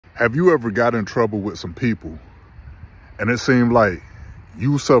Have you ever got in trouble with some people and it seemed like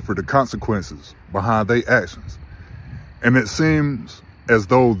you suffered the consequences behind their actions, and it seems as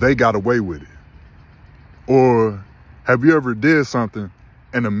though they got away with it? Or have you ever did something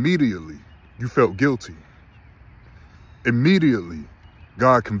and immediately you felt guilty? Immediately,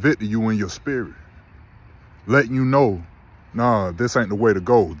 God convicted you in your spirit, letting you know, nah, this ain't the way to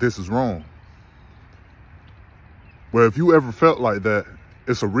go. This is wrong. Well, if you ever felt like that,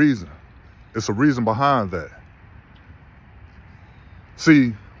 it's a reason. It's a reason behind that.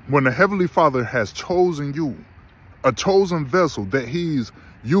 See, when the Heavenly Father has chosen you, a chosen vessel that he's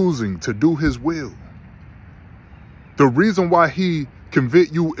using to do his will, the reason why he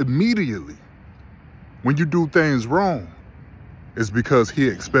convict you immediately when you do things wrong is because he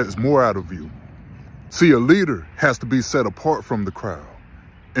expects more out of you. See, a leader has to be set apart from the crowd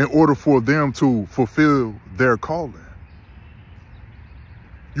in order for them to fulfill their calling.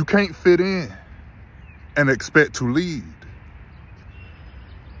 You can't fit in and expect to lead.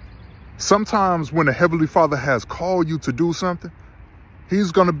 Sometimes when the Heavenly Father has called you to do something,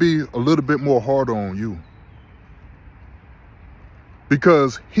 he's going to be a little bit more harder on you,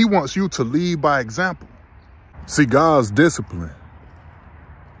 because he wants you to lead by example. See, God's discipline,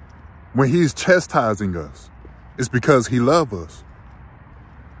 when he's chastising us, it's because he loves us.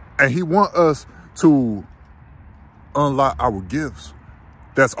 And he wants us to unlock our gifts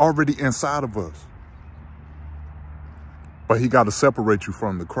that's already inside of us. But he got to separate you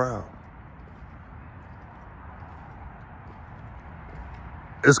from the crowd.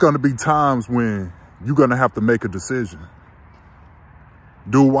 It's going to be times when you're going to have to make a decision.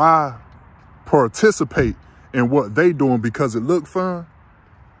 Do I participate in what they doing because it look fun?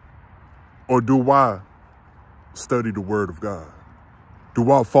 Or do I study the word of God? Do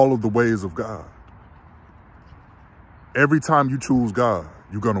I follow the ways of God? Every time you choose God,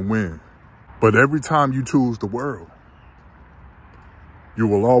 you're going to win. But every time you choose the world, you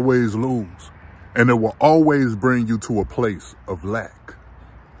will always lose. And it will always bring you to a place of lack.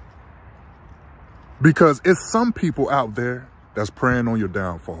 Because it's some people out there that's preying on your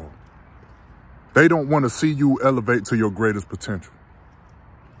downfall. They don't want to see you elevate to your greatest potential.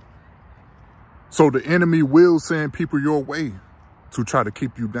 So the enemy will send people your way to try to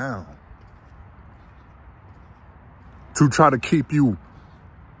keep you down, to try to keep you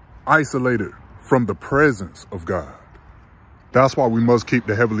isolated from the presence of God. That's why we must keep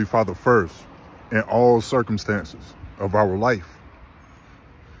the Heavenly Father first in all circumstances of our life.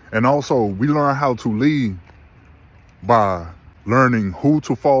 And also, we learn how to lead by learning who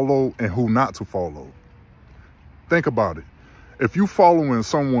to follow and who not to follow. Think about it. If you following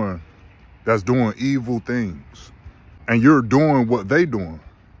someone that's doing evil things and you're doing what they doing,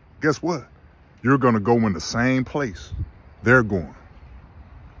 guess what? You're going to go in the same place they're going.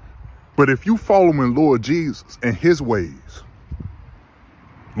 But if you following Lord Jesus and his ways,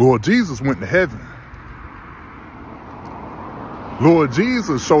 Lord Jesus went to heaven. Lord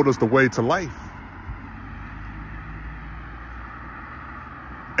Jesus showed us the way to life.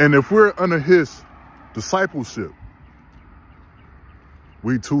 And if we're under his discipleship,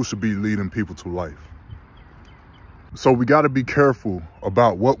 we too should be leading people to life. So we got to be careful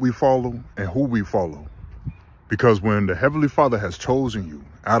about what we follow and who we follow. Because when the Heavenly Father has chosen you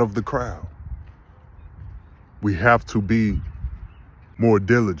out of the crowd, we have to be more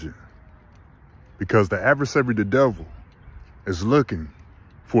diligent. Because the adversary, the devil, is looking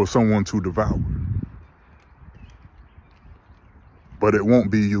for someone to devour. But it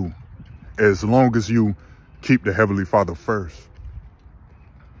won't be you, as long as you keep the Heavenly Father first.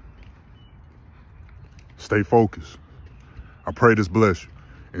 Stay focused. I pray this bless you.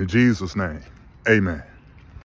 In Jesus' name, amen.